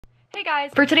Hey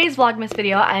guys! For today's Vlogmas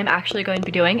video, I am actually going to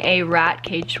be doing a rat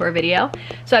cage tour video.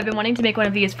 So I've been wanting to make one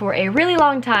of these for a really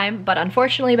long time, but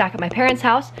unfortunately back at my parents'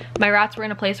 house, my rats were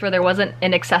in a place where there wasn't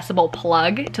an accessible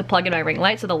plug to plug in my ring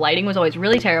light, so the lighting was always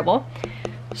really terrible.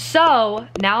 So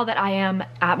now that I am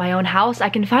at my own house, I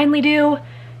can finally do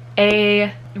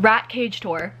a rat cage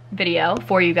tour video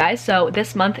for you guys. So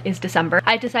this month is December.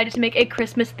 I decided to make a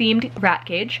Christmas themed rat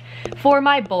cage for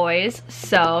my boys,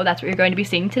 so that's what you're going to be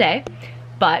seeing today.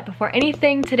 But before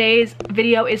anything, today's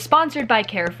video is sponsored by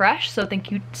Carefresh, so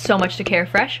thank you so much to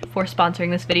Carefresh for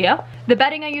sponsoring this video. The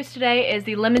bedding I used today is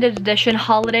the limited edition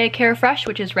holiday Carefresh,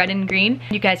 which is red and green.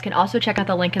 You guys can also check out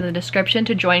the link in the description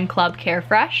to join Club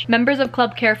Carefresh. Members of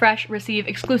Club Carefresh receive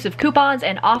exclusive coupons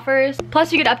and offers,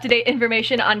 plus you get up-to-date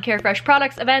information on Carefresh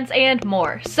products, events, and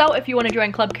more. So if you want to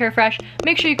join Club Carefresh,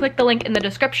 make sure you click the link in the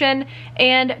description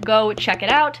and go check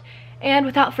it out. And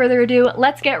without further ado,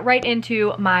 let's get right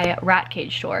into my rat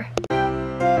cage tour.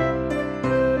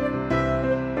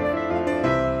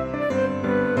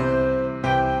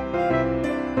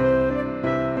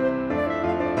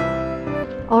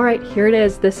 Alright, here it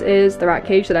is. This is the rat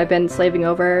cage that I've been slaving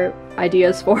over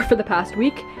ideas for the past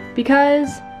week because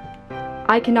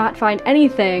I cannot find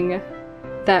anything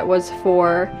that was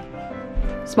for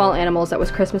small animals that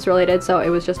was Christmas related, so it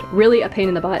was just really a pain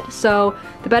in the butt. So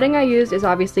the bedding I used is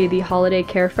obviously the holiday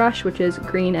Carefresh, which is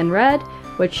green and red,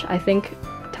 which I think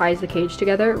ties the cage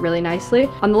together really nicely.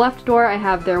 On the left door I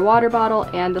have their water bottle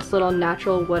and this little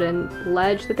natural wooden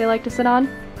ledge that they like to sit on.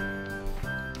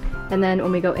 And then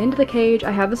when we go into the cage,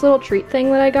 I have this little treat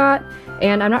thing that I got,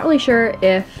 and I'm not really sure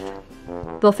if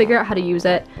they'll figure out how to use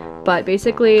it, but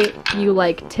basically you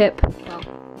like tip, well,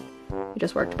 it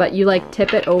just worked, but you like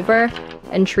tip it over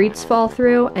and treats fall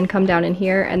through and come down in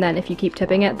here, and then if you keep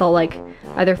tipping it, they'll like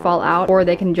either fall out or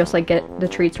they can just like get the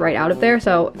treats right out of there.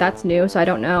 So that's new, so I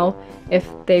don't know if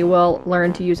they will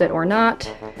learn to use it or not.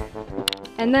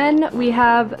 And then we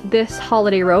have this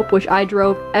holiday rope, which I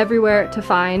drove everywhere to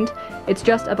find. It's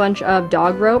just a bunch of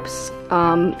dog ropes,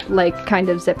 like kind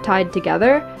of zip tied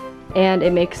together, and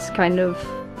it makes kind of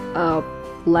a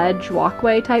ledge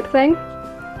walkway type thing.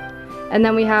 And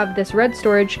then we have this red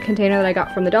storage container that I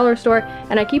got from the dollar store,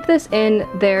 and I keep this in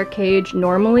their cage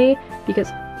normally because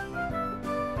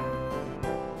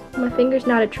my finger's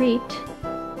not a treat.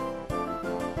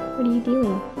 What are you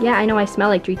doing? Yeah, I know I smell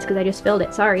like treats because I just filled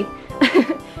it, sorry.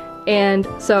 And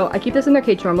so I keep this in their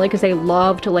cage normally because they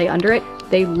love to lay under it.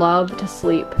 They love to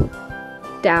sleep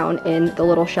down in the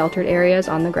little sheltered areas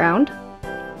on the ground.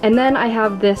 And then I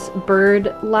have this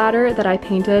bird ladder that I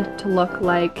painted to look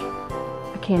like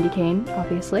candy cane,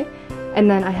 obviously. And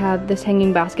then I have this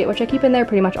hanging basket, which I keep in there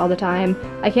pretty much all the time.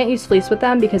 I can't use fleece with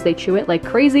them because they chew it like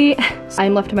crazy. So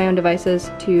I'm left to my own devices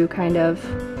to kind of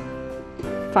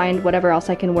find whatever else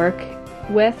I can work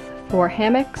with for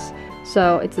hammocks.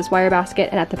 So it's this wire basket,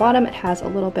 and at the bottom it has a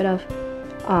little bit of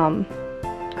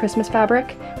Christmas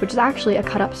fabric, which is actually a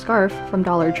cut up scarf from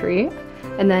Dollar Tree.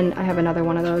 And then I have another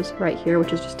one of those right here,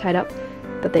 which is just tied up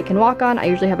that they can walk on. I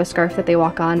usually have a scarf that they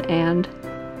walk on and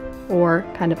or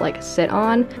kind of like sit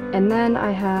on. And then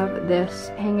I have this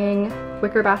hanging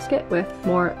wicker basket with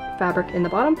more fabric in the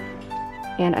bottom,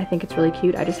 and I think it's really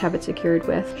cute. I just have it secured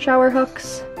with shower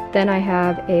hooks. Then I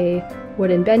have a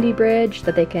wooden bendy bridge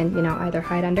that they can, you know, either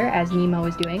hide under, as Nemo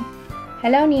is doing.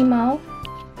 Hello, Nemo.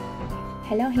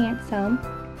 Hello, handsome.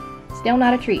 Still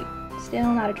not a treat.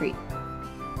 Still not a treat.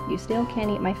 You still can't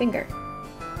eat my finger.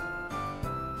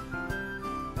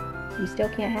 You still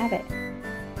can't have it.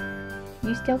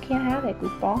 You still can't have it,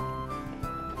 goofball.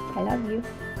 I love you.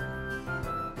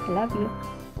 I love you.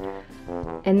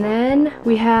 And then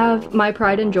we have my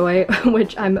pride and joy,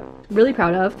 which I'm really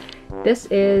proud of. This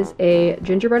is a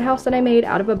gingerbread house that I made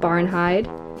out of a barn hide.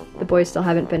 The boys still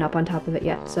haven't been up on top of it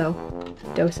yet, so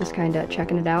Dose is kind of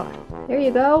checking it out. There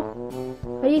you go.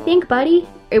 What do you think, buddy?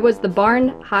 It was the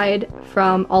barn hide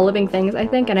from All Living Things, I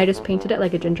think, and I just painted it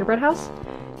like a gingerbread house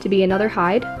to be another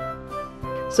hide.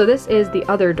 So this is the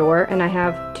other door, and I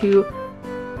have two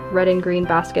red and green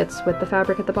baskets with the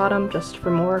fabric at the bottom just for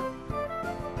more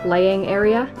laying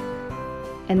area.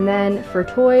 And then for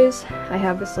toys, I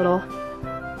have this little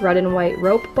red and white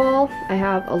rope ball. I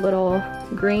have a little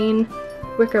green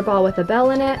wicker ball with a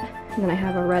bell in it, and then I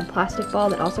have a red plastic ball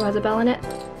that also has a bell in it.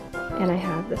 And I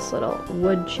have this little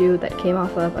wood chew that came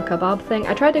off of a kebab thing.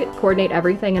 I tried to coordinate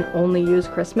everything and only use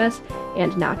Christmas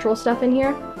and natural stuff in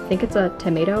here. I think it's a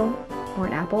tomato or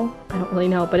an apple, I don't really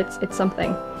know, but it's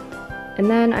something. And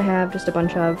then I have just a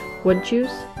bunch of wood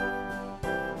chews.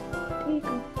 There you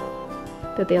go.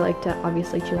 That they like to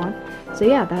obviously chew on. So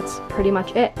yeah, that's pretty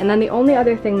much it. And then the only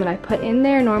other thing that I put in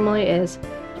there normally is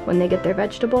when they get their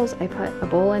vegetables, I put a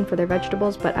bowl in for their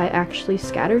vegetables, but I actually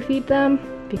scatter feed them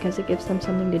because it gives them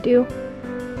something to do.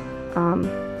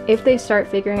 If they start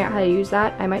figuring out how to use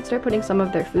that, I might start putting some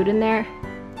of their food in there.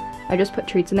 I just put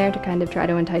treats in there to kind of try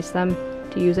to entice them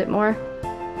to use it more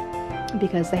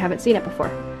because they haven't seen it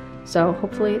before. So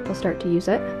hopefully they'll start to use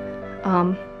it.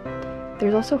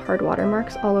 There's also hard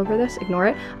watermarks all over this, ignore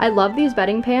it. I love these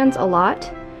bedding pans a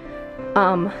lot.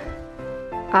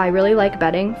 I really like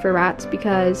bedding for rats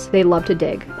because they love to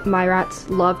dig. My rats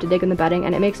love to dig in the bedding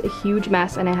and it makes a huge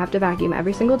mess and I have to vacuum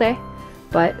every single day,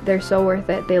 but they're so worth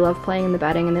it. They love playing in the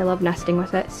bedding and they love nesting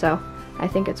with it, so I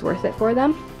think it's worth it for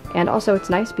them. And also it's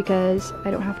nice because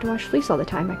I don't have to wash fleece all the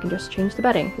time. I can just change the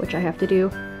bedding, which I have to do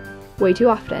way too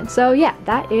often. So yeah,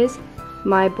 that is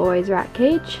my boys' rat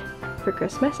cage for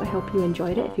Christmas. I hope you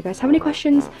enjoyed it. If you guys have any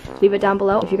questions, leave it down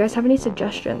below. If you guys have any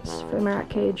suggestions for my rat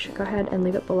cage, go ahead and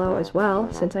leave it below as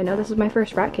well, since I know this is my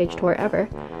first rat cage tour ever.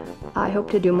 I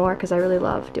hope to do more because I really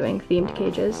love doing themed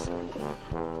cages.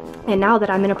 And now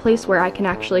that I'm in a place where I can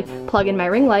actually plug in my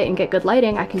ring light and get good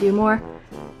lighting, I can do more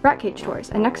rat cage tours.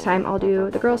 And next time I'll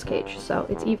do the girls' cage, so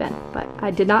it's even. But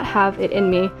I did not have it in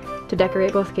me to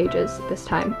decorate both cages this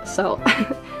time, so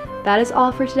that is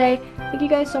all for today. Thank you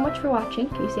guys so much for watching.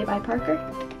 Can you say bye, Parker?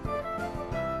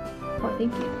 Oh,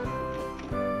 thank you.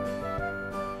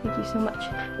 Thank you so much.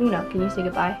 Una, can you say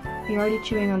goodbye? You're already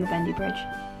chewing on the bendy bridge.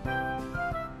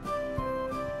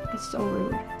 It's so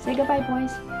rude. Say goodbye,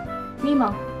 boys.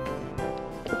 Nemo.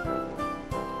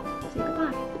 Say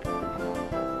goodbye.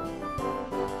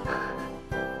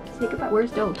 Say goodbye.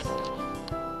 Where's Dose?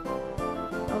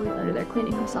 Oh, he's under there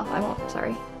cleaning himself. I won't.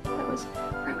 Sorry. That was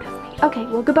rude of me. Okay,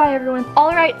 well, goodbye, everyone.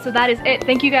 Alright, so that is it.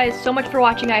 Thank you guys so much for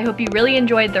watching. I hope you really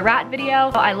enjoyed the rat video.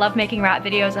 I love making rat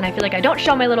videos, and I feel like I don't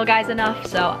show my little guys enough,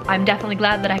 so I'm definitely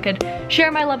glad that I could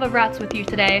share my love of rats with you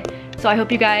today. So I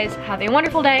hope you guys have a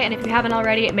wonderful day, and if you haven't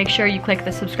already, make sure you click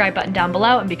the subscribe button down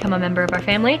below and become a member of our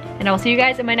family, and I will see you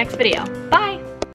guys in my next video. Bye!